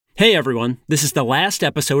Hey everyone, this is the last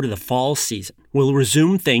episode of the fall season. We'll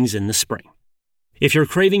resume things in the spring. If you're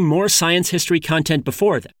craving more science history content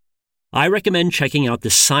before then, I recommend checking out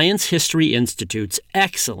the Science History Institute's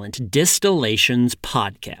excellent Distillations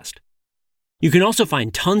podcast. You can also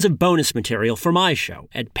find tons of bonus material for my show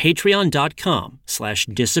at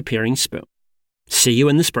patreon.com/disappearingspoon. See you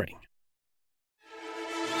in the spring.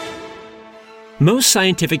 Most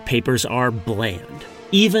scientific papers are bland,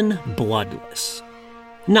 even bloodless.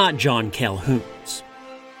 Not John Calhoun's.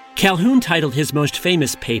 Calhoun titled his most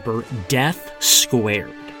famous paper Death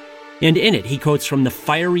Squared, and in it he quotes from the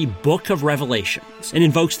fiery Book of Revelations and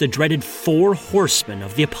invokes the dreaded 4 horsemen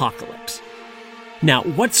of the apocalypse. Now,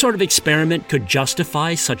 what sort of experiment could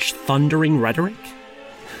justify such thundering rhetoric?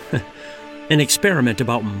 An experiment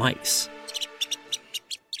about mice.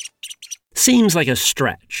 Seems like a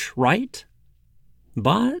stretch, right?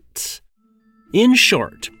 But in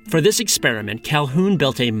short, for this experiment, Calhoun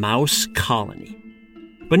built a mouse colony.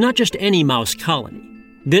 But not just any mouse colony.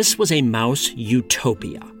 This was a mouse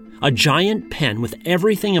utopia, a giant pen with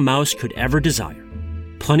everything a mouse could ever desire.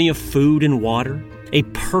 Plenty of food and water, a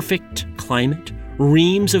perfect climate,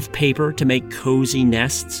 reams of paper to make cozy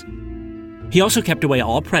nests. He also kept away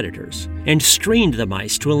all predators and screened the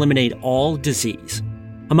mice to eliminate all disease.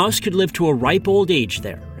 A mouse could live to a ripe old age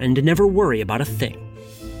there and never worry about a thing.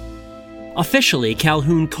 Officially,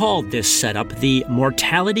 Calhoun called this setup the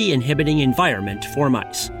mortality-inhibiting environment for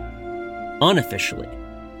mice. Unofficially,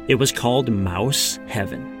 it was called Mouse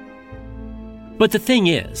Heaven. But the thing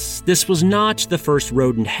is, this was not the first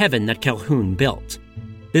rodent heaven that Calhoun built.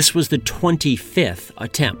 This was the 25th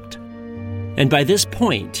attempt. And by this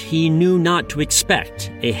point, he knew not to expect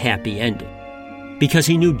a happy ending, because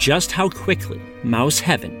he knew just how quickly Mouse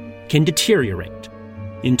Heaven can deteriorate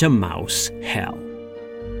into Mouse Hell.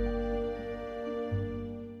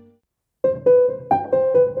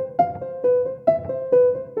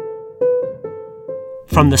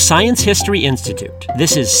 From the Science History Institute,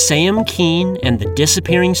 this is Sam Keane and the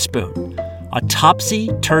Disappearing Spoon, a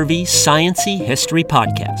topsy-turvy, science-y history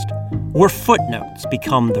podcast, where footnotes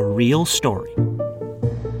become the real story.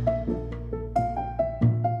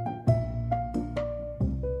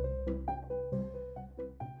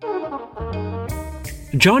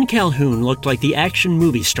 John Calhoun looked like the action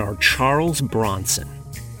movie star Charles Bronson.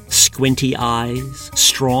 Squinty eyes,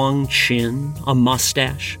 strong chin, a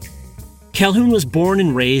mustache. Calhoun was born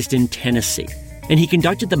and raised in Tennessee, and he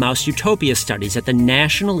conducted the Mouse Utopia studies at the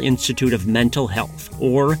National Institute of Mental Health,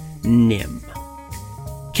 or NIM.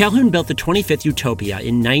 Calhoun built the 25th Utopia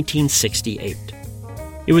in 1968.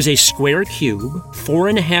 It was a square cube,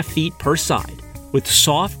 4.5 feet per side, with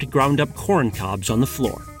soft, ground-up corn cobs on the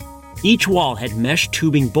floor. Each wall had mesh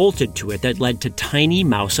tubing bolted to it that led to tiny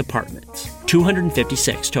mouse apartments,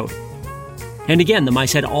 256 total. And again, the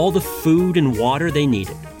mice had all the food and water they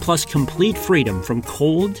needed, plus complete freedom from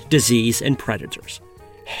cold, disease, and predators.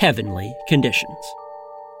 Heavenly conditions.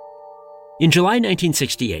 In July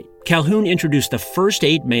 1968, Calhoun introduced the first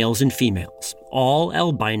 8 males and females, all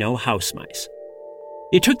albino house mice.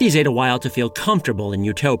 It took these 8 a while to feel comfortable in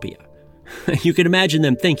Utopia. You can imagine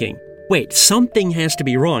them thinking, wait, something has to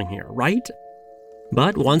be wrong here, right?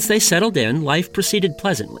 But once they settled in, life proceeded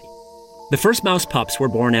pleasantly. The first mouse pups were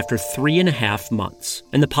born after 3.5 months,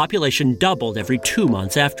 and the population doubled every 2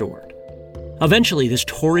 months afterward. Eventually, this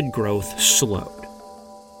torrid growth slowed.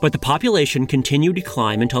 But the population continued to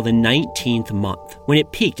climb until the 19th month, when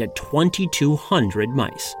it peaked at 2,200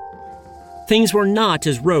 mice. Things were not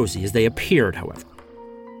as rosy as they appeared, however.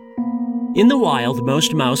 In the wild,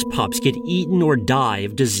 most mouse pups get eaten or die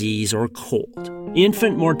of disease or cold.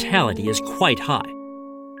 Infant mortality is quite high.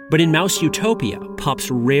 But in Mouse Utopia, pups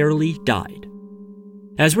rarely died.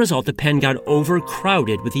 As a result, the pen got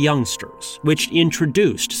overcrowded with youngsters, which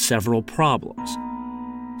introduced several problems.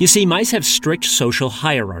 You see, mice have strict social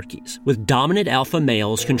hierarchies, with dominant alpha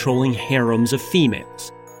males controlling harems of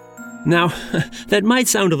females. Now, that might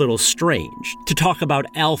sound a little strange, to talk about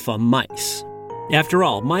alpha mice. After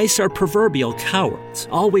all, mice are proverbial cowards,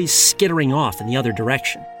 always skittering off in the other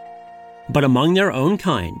direction. But among their own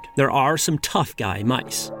kind, there are some tough guy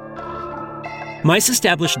mice. Mice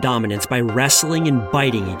establish dominance by wrestling and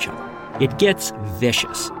biting each other. It gets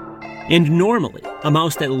vicious. And normally, a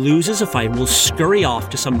mouse that loses a fight will scurry off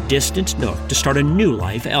to some distant nook to start a new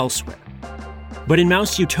life elsewhere. But in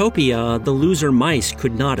Mouse Utopia, the loser mice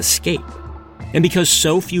could not escape. And because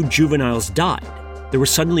so few juveniles died, there were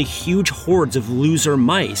suddenly huge hordes of loser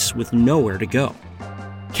mice with nowhere to go.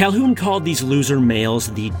 Calhoun called these loser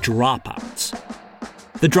males the dropouts.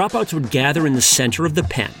 The dropouts would gather in the center of the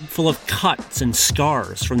pen, full of cuts and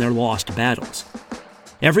scars from their lost battles.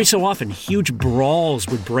 Every so often, huge brawls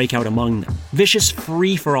would break out among them, vicious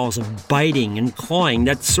free-for-alls of biting and clawing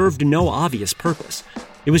that served no obvious purpose.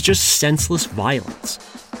 It was just senseless violence.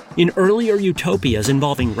 In earlier utopias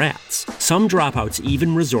involving rats, some dropouts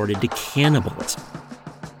even resorted to cannibalism.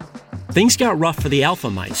 Things got rough for the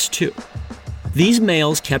alpha mice, too. These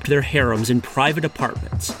males kept their harems in private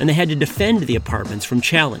apartments, and they had to defend the apartments from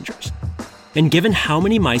challengers. And given how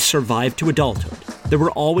many mice survived to adulthood, there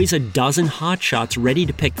were always a dozen hotshots ready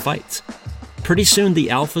to pick fights. Pretty soon, the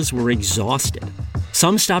alphas were exhausted.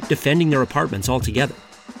 Some stopped defending their apartments altogether.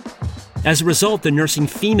 As a result, the nursing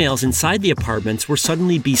females inside the apartments were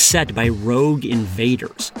suddenly beset by rogue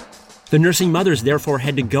invaders. The nursing mothers therefore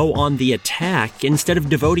had to go on the attack instead of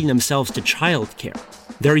devoting themselves to childcare.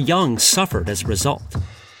 Their young suffered as a result.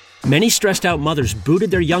 Many stressed-out mothers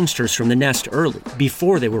booted their youngsters from the nest early,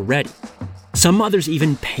 before they were ready. Some mothers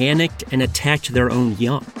even panicked and attacked their own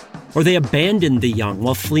young, or they abandoned the young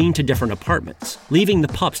while fleeing to different apartments, leaving the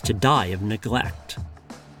pups to die of neglect.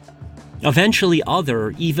 Eventually,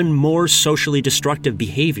 other, even more socially destructive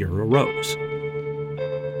behavior arose.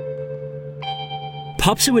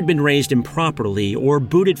 Pups who had been raised improperly or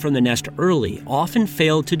booted from the nest early often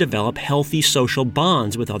failed to develop healthy social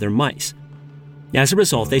bonds with other mice. As a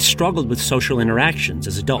result, they struggled with social interactions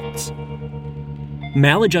as adults.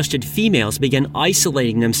 Maladjusted females began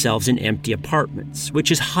isolating themselves in empty apartments, which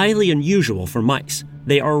is highly unusual for mice.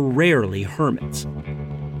 They are rarely hermits.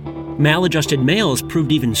 Maladjusted males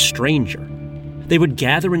proved even stranger. They would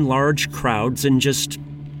gather in large crowds and just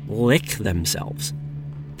lick themselves.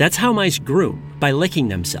 That's how mice grew, by licking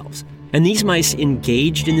themselves. And these mice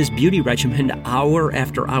engaged in this beauty regimen hour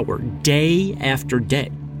after hour, day after day.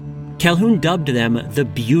 Calhoun dubbed them the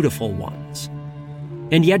beautiful ones.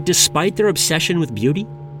 And yet, despite their obsession with beauty,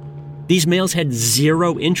 these males had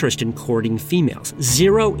zero interest in courting females,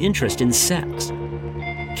 zero interest in sex.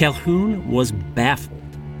 Calhoun was baffled.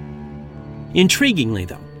 Intriguingly,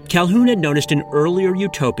 though, Calhoun had noticed in earlier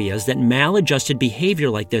utopias that maladjusted behavior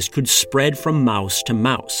like this could spread from mouse to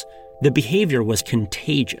mouse. The behavior was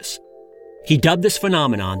contagious. He dubbed this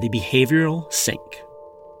phenomenon the behavioral sink.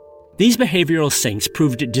 These behavioral sinks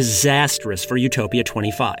proved disastrous for Utopia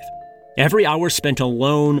 25. Every hour spent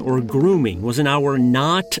alone or grooming was an hour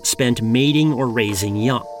not spent mating or raising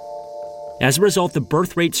young. As a result, the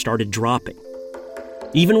birth rate started dropping.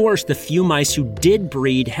 Even worse, the few mice who did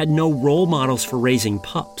breed had no role models for raising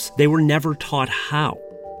pups. They were never taught how.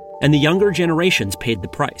 And the younger generations paid the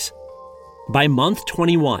price. By month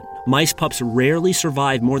 21, mice pups rarely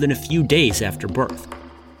survived more than a few days after birth.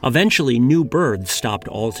 Eventually, new births stopped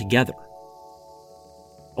altogether.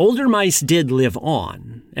 Older mice did live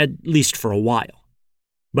on, at least for a while.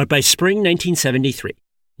 But by spring 1973,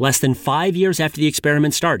 less than 5 years after the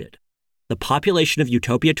experiment started, the population of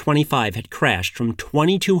Utopia 25 had crashed from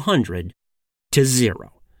 2,200 to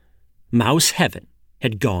 0. Mouse heaven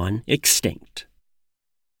had gone extinct.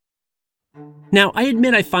 Now, I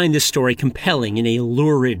admit I find this story compelling in a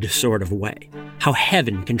lurid sort of way, how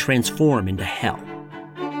heaven can transform into hell.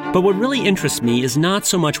 But what really interests me is not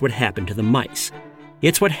so much what happened to the mice.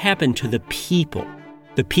 It's what happened to the people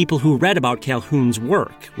who read about Calhoun's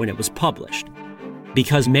work when it was published.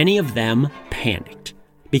 Because many of them panicked,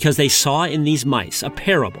 because they saw in these mice a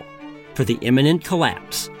parable for the imminent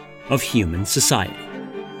collapse of human society.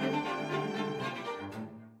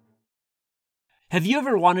 Have you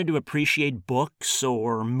ever wanted to appreciate books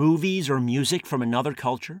or movies or music from another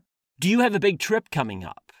culture? Do you have a big trip coming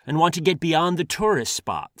up and want to get beyond the tourist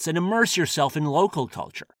spots and immerse yourself in local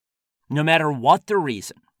culture? No matter what the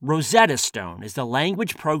reason, Rosetta Stone is the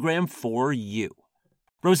language program for you.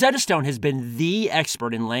 Rosetta Stone has been the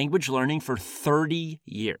expert in language learning for 30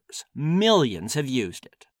 years. Millions have used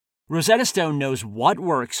it. Rosetta Stone knows what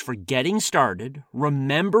works for getting started,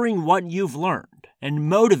 remembering what you've learned, and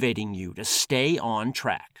motivating you to stay on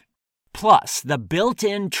track. Plus, the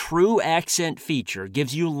built-in True Accent feature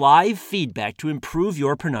gives you live feedback to improve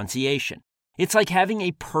your pronunciation. It's like having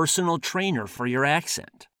a personal trainer for your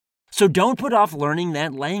accent. So don't put off learning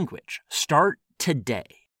that language. Start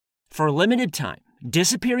today. For a limited time,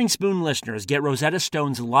 Disappearing Spoon listeners get Rosetta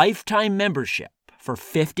Stone's lifetime membership for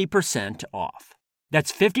 50% off.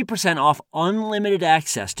 That's 50% off unlimited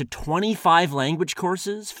access to 25 language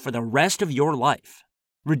courses for the rest of your life.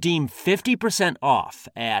 Redeem 50% off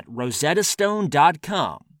at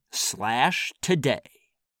rosettastone.com/today.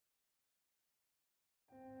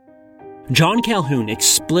 John Calhoun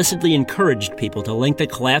explicitly encouraged people to link the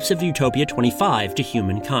collapse of Utopia 25 to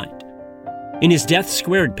humankind. In his Death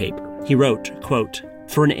Squared paper, he wrote, quote,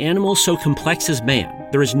 "For an animal so complex as man,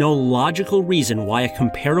 there is no logical reason why a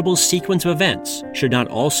comparable sequence of events should not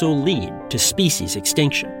also lead to species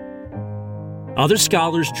extinction. Other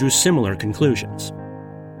scholars drew similar conclusions.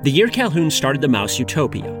 The year Calhoun started the mouse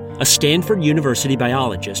utopia, a Stanford University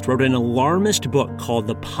biologist wrote an alarmist book called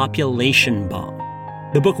The Population Bomb.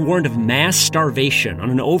 The book warned of mass starvation on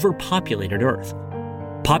an overpopulated Earth.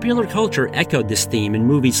 Popular culture echoed this theme in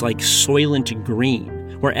movies like Soylent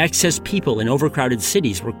Green, where excess people in overcrowded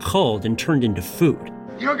cities were culled and turned into food.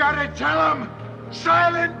 You gotta tell them,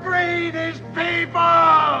 Soylent Green is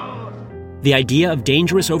people! The idea of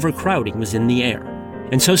dangerous overcrowding was in the air,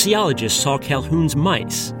 and sociologists saw Calhoun's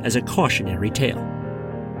mice as a cautionary tale.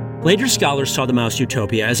 Later scholars saw the mouse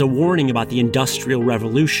utopia as a warning about the Industrial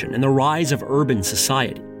Revolution and the rise of urban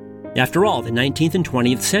society. After all, the 19th and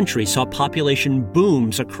 20th centuries saw population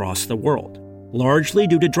booms across the world, largely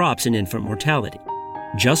due to drops in infant mortality,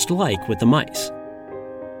 just like with the mice.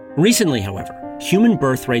 Recently, however, human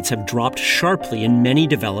birth rates have dropped sharply in many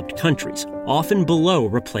developed countries, often below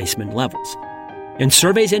replacement levels. And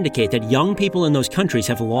surveys indicate that young people in those countries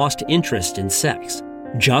have lost interest in sex,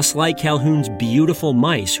 just like Calhoun's beautiful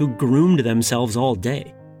mice who groomed themselves all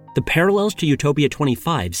day. The parallels to Utopia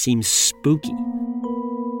 25 seem spooky.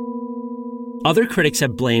 Other critics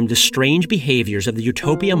have blamed the strange behaviors of the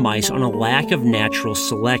Utopia mice on a lack of natural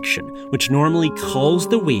selection, which normally culls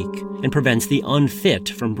the weak and prevents the unfit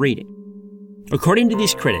from breeding. According to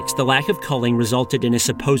these critics, the lack of culling resulted in a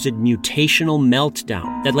supposed mutational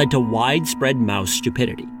meltdown that led to widespread mouse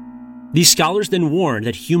stupidity. These scholars then warned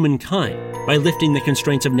that humankind, by lifting the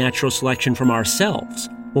constraints of natural selection from ourselves,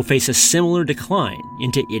 will face a similar decline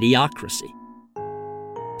into idiocracy.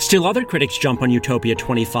 Still, other critics jump on Utopia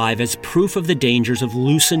 25 as proof of the dangers of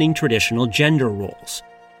loosening traditional gender roles.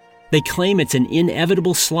 They claim it's an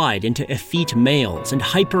inevitable slide into effete males and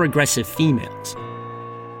hyper-aggressive females.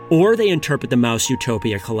 Or they interpret the mouse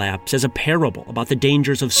utopia collapse as a parable about the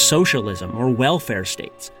dangers of socialism or welfare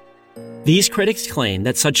states. These critics claim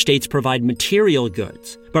that such states provide material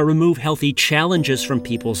goods, but remove healthy challenges from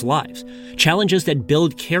people's lives, challenges that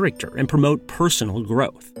build character and promote personal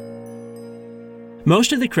growth.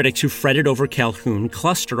 Most of the critics who fretted over Calhoun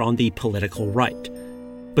cluster on the political right,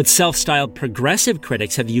 but self-styled progressive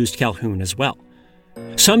critics have used Calhoun as well.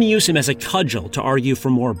 Some use him as a cudgel to argue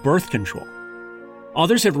for more birth control.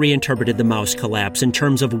 Others have reinterpreted the mouse collapse in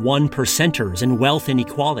terms of one-percenters and wealth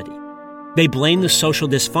inequality. They blame the social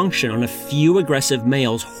dysfunction on a few aggressive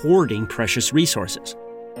males hoarding precious resources.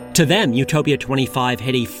 To them, Utopia 25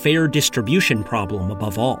 had a fair distribution problem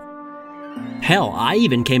above all. Hell, I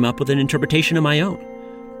even came up with an interpretation of my own.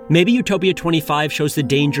 Maybe Utopia 25 shows the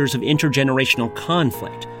dangers of intergenerational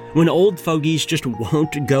conflict, when old fogies just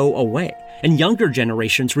won't go away, and younger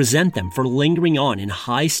generations resent them for lingering on in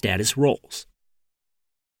high-status roles.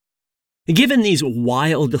 Given these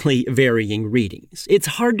wildly varying readings, it's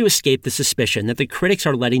hard to escape the suspicion that the critics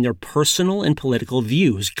are letting their personal and political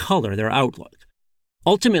views color their outlook.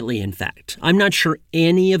 Ultimately, in fact, I'm not sure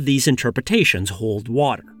any of these interpretations hold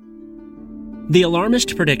water. The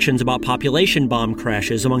alarmist predictions about population bomb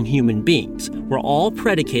crashes among human beings were all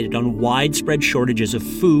predicated on widespread shortages of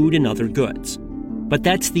food and other goods. But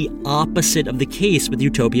that's the opposite of the case with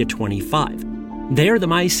Utopia 25. There, the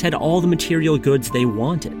mice had all the material goods they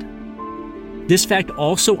wanted. This fact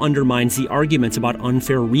also undermines the arguments about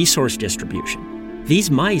unfair resource distribution. These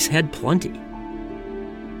mice had plenty.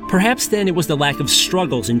 Perhaps then it was the lack of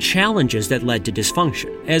struggles and challenges that led to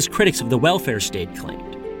dysfunction, as critics of the welfare state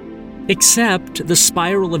claimed. Except the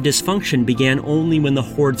spiral of dysfunction began only when the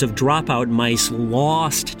hordes of dropout mice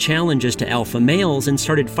lost challenges to alpha males and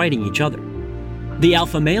started fighting each other. The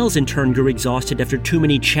alpha males in turn grew exhausted after too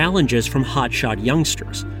many challenges from hotshot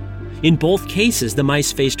youngsters. In both cases, the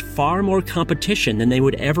mice faced far more competition than they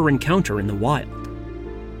would ever encounter in the wild.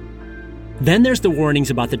 Then there's the warnings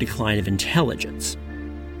about the decline of intelligence.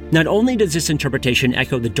 Not only does this interpretation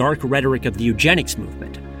echo the dark rhetoric of the eugenics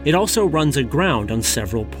movement, it also runs aground on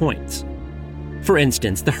several points. For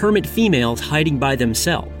instance, the hermit females hiding by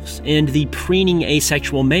themselves and the preening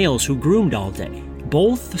asexual males who groomed all day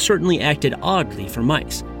both certainly acted oddly for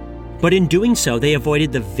mice. But in doing so, they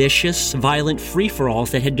avoided the vicious, violent free-for-alls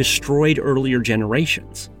that had destroyed earlier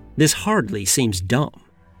generations. This hardly seems dumb.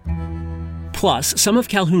 Plus, some of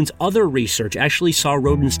Calhoun's other research actually saw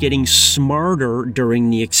rodents getting smarter during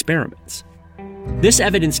the experiments. This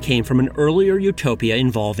evidence came from an earlier utopia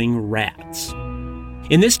involving rats.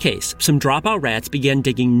 In this case, some dropout rats began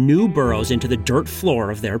digging new burrows into the dirt floor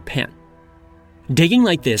of their pen. Digging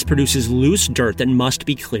like this produces loose dirt that must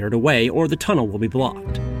be cleared away, or the tunnel will be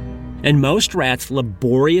blocked. And most rats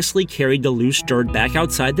laboriously carried the loose dirt back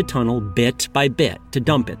outside the tunnel bit by bit to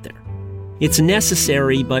dump it there. It's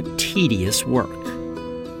necessary but tedious work.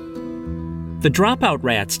 The dropout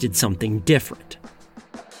rats did something different.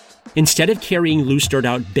 Instead of carrying loose dirt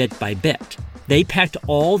out bit by bit, they packed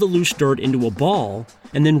all the loose dirt into a ball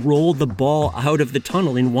and then rolled the ball out of the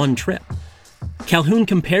tunnel in one trip. Calhoun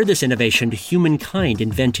compared this innovation to humankind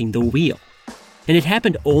inventing the wheel. And it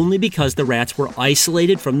happened only because the rats were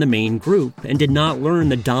isolated from the main group and did not learn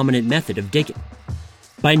the dominant method of digging.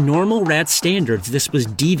 By normal rat standards, this was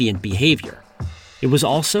deviant behavior. It was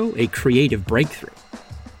also a creative breakthrough.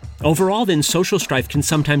 Overall, then, social strife can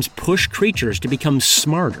sometimes push creatures to become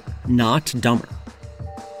smarter, not dumber.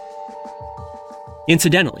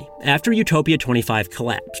 Incidentally, after Utopia 25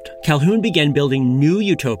 collapsed, Calhoun began building new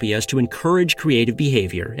utopias to encourage creative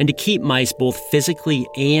behavior and to keep mice both physically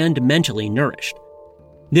and mentally nourished.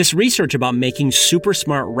 This research about making super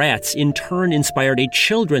smart rats in turn inspired a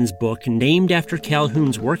children's book named after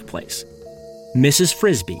Calhoun's workplace, Mrs.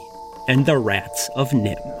 Frisby and the Rats of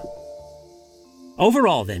Nim.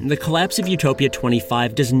 Overall, then, the collapse of Utopia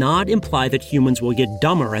 25 does not imply that humans will get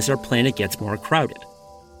dumber as our planet gets more crowded.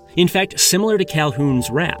 In fact, similar to Calhoun's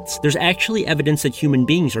rats, there's actually evidence that human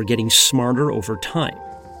beings are getting smarter over time.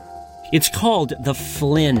 It's called the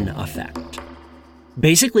Flynn effect.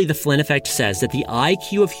 Basically, the Flynn effect says that the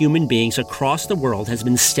IQ of human beings across the world has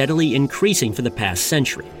been steadily increasing for the past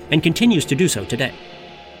century, and continues to do so today.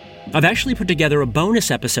 I've actually put together a bonus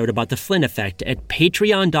episode about the Flynn effect at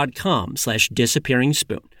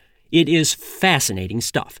patreon.com/disappearingspoon. It is fascinating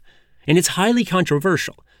stuff, and it's highly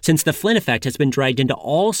controversial, since the Flynn effect has been dragged into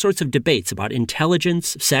all sorts of debates about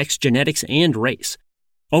intelligence, sex, genetics, and race.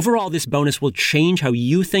 Overall, this bonus will change how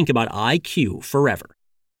you think about IQ forever.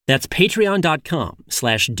 That's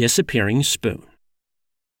patreon.com/disappearingspoon.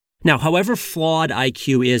 Now, however flawed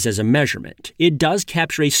IQ is as a measurement, it does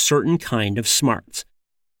capture a certain kind of smarts.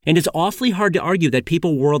 And it's awfully hard to argue that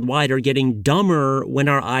people worldwide are getting dumber when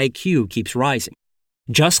our IQ keeps rising.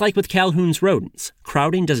 Just like with Calhoun's rodents,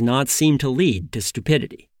 crowding does not seem to lead to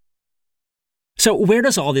stupidity. So where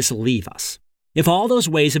does all this leave us? If all those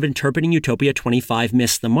ways of interpreting Utopia 25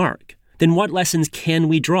 miss the mark, then what lessons can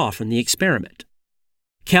we draw from the experiment?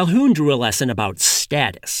 Calhoun drew a lesson about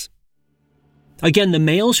status. Again, the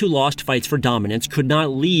males who lost fights for dominance could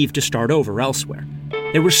not leave to start over elsewhere.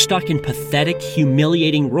 They were stuck in pathetic,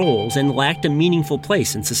 humiliating roles and lacked a meaningful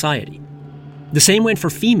place in society. The same went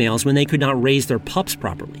for females when they could not raise their pups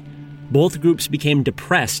properly. Both groups became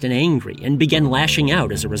depressed and angry and began lashing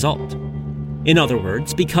out as a result. In other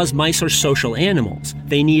words, because mice are social animals,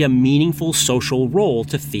 they need a meaningful social role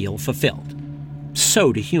to feel fulfilled.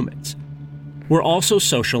 So do humans. We're also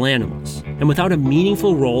social animals, and without a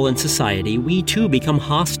meaningful role in society, we too become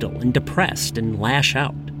hostile and depressed and lash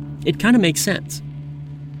out. It kind of makes sense.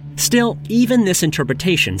 Still, even this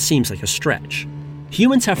interpretation seems like a stretch.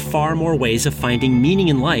 Humans have far more ways of finding meaning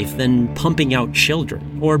in life than pumping out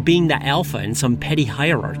children or being the alpha in some petty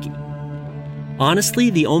hierarchy. Honestly,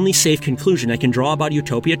 the only safe conclusion I can draw about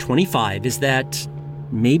Utopia 25 is that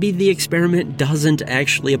maybe the experiment doesn't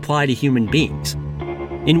actually apply to human beings.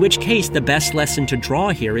 In which case, the best lesson to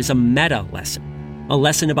draw here is a meta lesson, a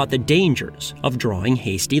lesson about the dangers of drawing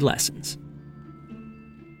hasty lessons.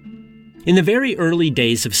 In the very early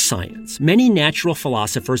days of science, many natural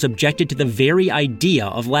philosophers objected to the very idea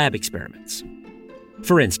of lab experiments.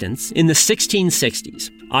 For instance, in the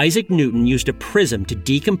 1660s, Isaac Newton used a prism to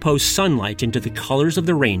decompose sunlight into the colors of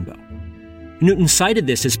the rainbow. Newton cited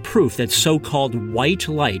this as proof that so-called white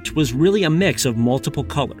light was really a mix of multiple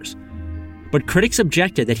colors. But critics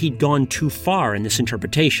objected that he'd gone too far in this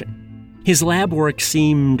interpretation. His lab work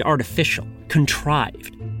seemed artificial,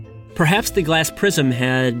 contrived. Perhaps the glass prism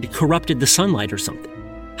had corrupted the sunlight or something.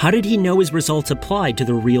 How did he know his results applied to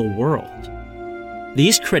the real world?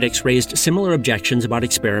 These critics raised similar objections about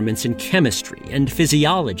experiments in chemistry and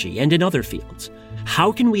physiology and in other fields.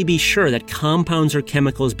 How can we be sure that compounds or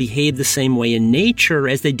chemicals behave the same way in nature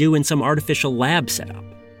as they do in some artificial lab setup?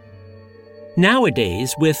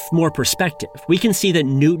 Nowadays, with more perspective, we can see that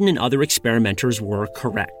Newton and other experimenters were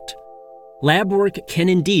correct. Lab work can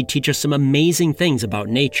indeed teach us some amazing things about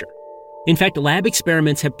nature. In fact, lab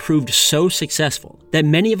experiments have proved so successful that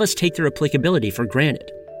many of us take their applicability for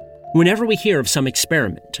granted. Whenever we hear of some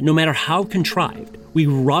experiment, no matter how contrived, we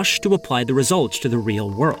rush to apply the results to the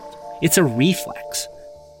real world. It's a reflex.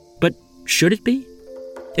 But should it be?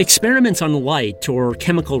 Experiments on light or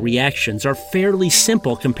chemical reactions are fairly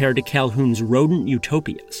simple compared to Calhoun's rodent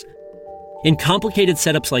utopias. In complicated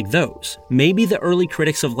setups like those, maybe the early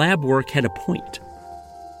critics of lab work had a point.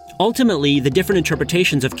 Ultimately, the different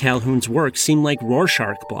interpretations of Calhoun's work seem like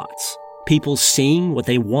Rorschach blots, people seeing what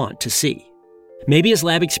they want to see. Maybe his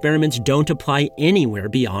lab experiments don't apply anywhere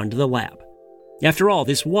beyond the lab. After all,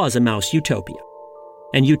 this was a mouse utopia.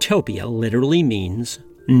 And utopia literally means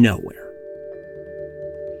nowhere.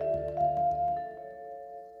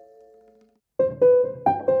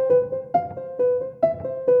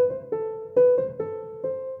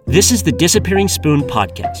 This is the Disappearing Spoon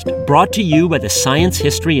podcast, brought to you by the Science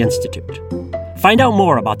History Institute. Find out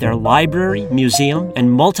more about their library, museum, and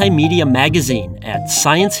multimedia magazine at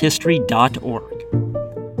sciencehistory.org.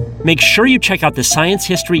 Make sure you check out the Science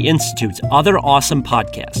History Institute's other awesome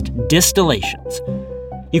podcast, Distillations.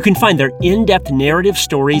 You can find their in-depth narrative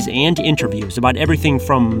stories and interviews about everything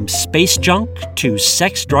from space junk to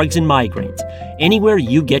sex, drugs, and migraines, anywhere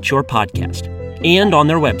you get your podcast, and on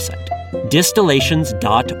their website,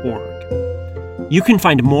 distillations.org. You can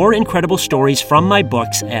find more incredible stories from my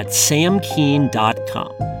books at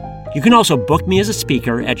samkean.com. You can also book me as a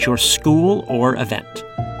speaker at your school or event.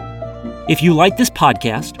 If you like this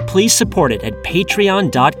podcast, please support it at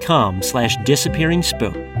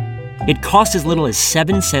patreon.com/disappearingspoon. It costs as little as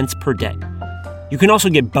 7 cents per day. You can also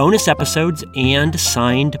get bonus episodes and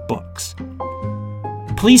signed books.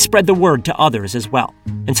 Please spread the word to others as well,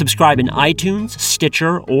 and subscribe in iTunes,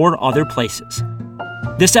 Stitcher, or other places.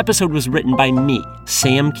 This episode was written by me,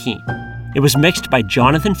 Sam Kean. It was mixed by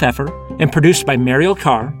Jonathan Pfeffer and produced by Mariel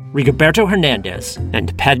Carr, Rigoberto Hernandez,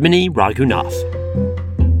 and Padmini Raghunath.